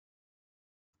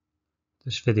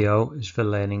This video is for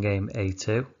Learning Aim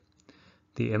A2,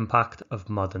 the impact of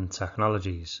modern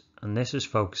technologies, and this is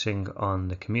focusing on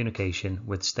the communication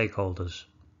with stakeholders.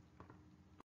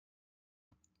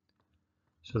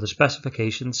 So the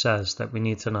specification says that we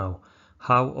need to know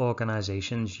how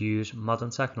organizations use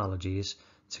modern technologies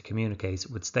to communicate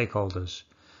with stakeholders,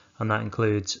 and that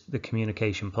includes the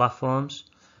communication platforms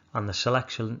and the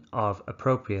selection of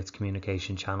appropriate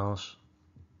communication channels.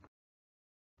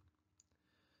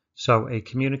 So a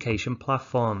communication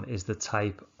platform is the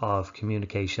type of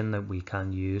communication that we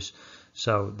can use.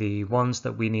 So the ones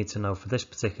that we need to know for this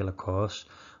particular course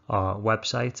are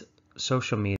website,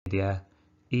 social media,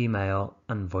 email,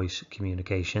 and voice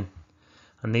communication.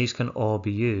 And these can all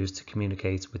be used to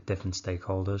communicate with different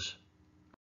stakeholders.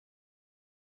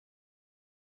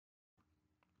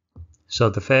 So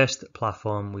the first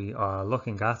platform we are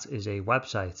looking at is a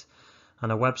website,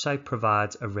 and a website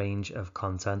provides a range of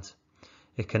content.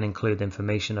 It can include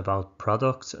information about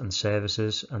products and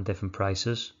services and different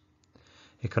prices.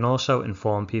 It can also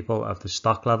inform people of the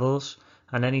stock levels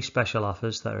and any special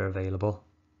offers that are available.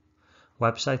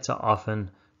 Websites are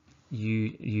often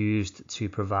used to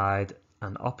provide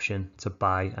an option to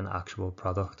buy an actual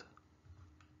product.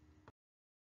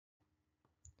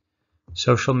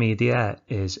 Social media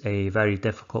is a very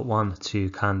difficult one to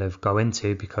kind of go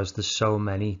into because there's so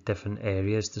many different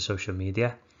areas to social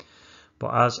media.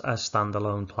 But as a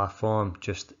standalone platform,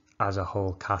 just as a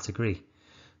whole category,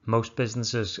 most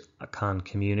businesses can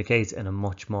communicate in a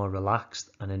much more relaxed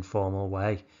and informal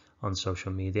way on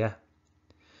social media.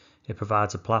 It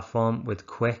provides a platform with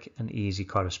quick and easy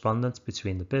correspondence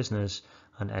between the business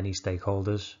and any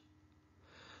stakeholders.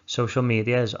 Social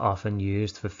media is often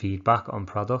used for feedback on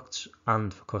products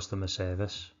and for customer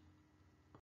service.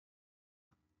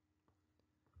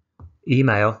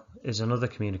 Email is another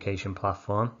communication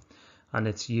platform, and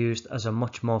it's used as a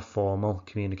much more formal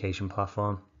communication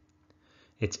platform.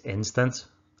 It's instant,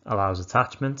 allows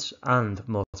attachments and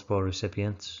multiple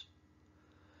recipients.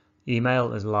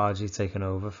 Email is largely taken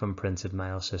over from printed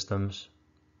mail systems.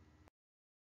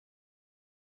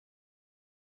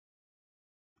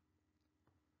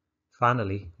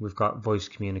 Finally, we've got voice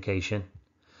communication.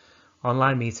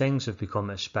 Online meetings have become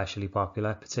especially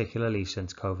popular, particularly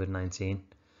since COVID-19.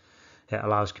 It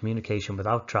allows communication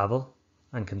without travel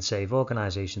and can save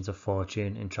organizations a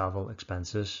fortune in travel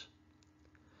expenses.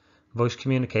 Voice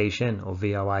communication, or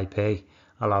VoIP,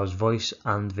 allows voice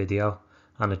and video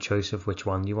and a choice of which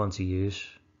one you want to use.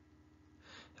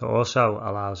 It also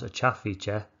allows a chat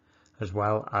feature as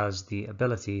well as the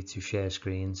ability to share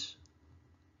screens.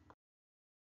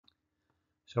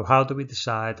 So how do we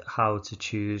decide how to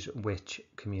choose which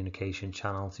communication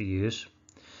channel to use?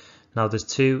 Now there's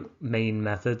two main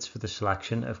methods for the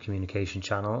selection of communication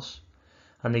channels,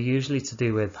 and they're usually to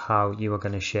do with how you are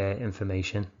going to share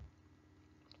information.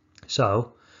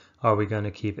 So, are we going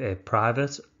to keep it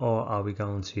private or are we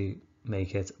going to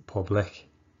make it public?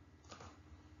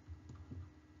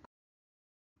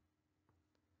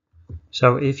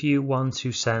 So if you want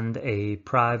to send a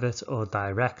private or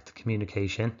direct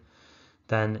communication,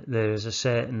 then there is a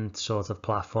certain sort of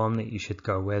platform that you should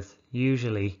go with.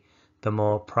 Usually the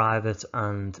more private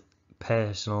and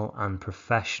personal and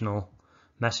professional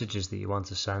messages that you want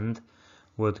to send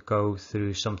would go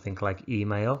through something like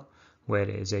email, where it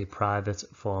is a private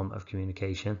form of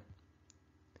communication.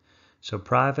 So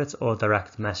private or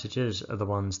direct messages are the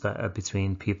ones that are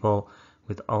between people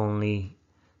with only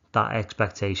that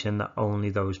expectation that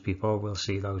only those people will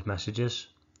see those messages.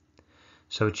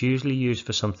 So it's usually used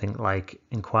for something like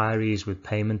inquiries with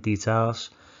payment details,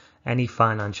 any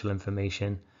financial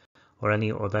information, or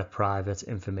any other private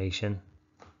information.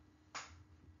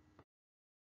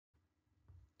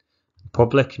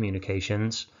 Public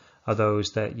communications are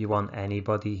those that you want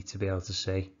anybody to be able to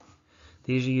see.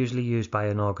 These are usually used by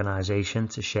an organization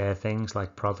to share things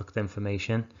like product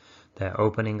information, their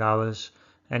opening hours,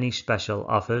 any special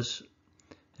offers,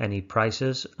 any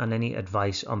prices, and any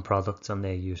advice on products and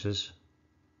their uses.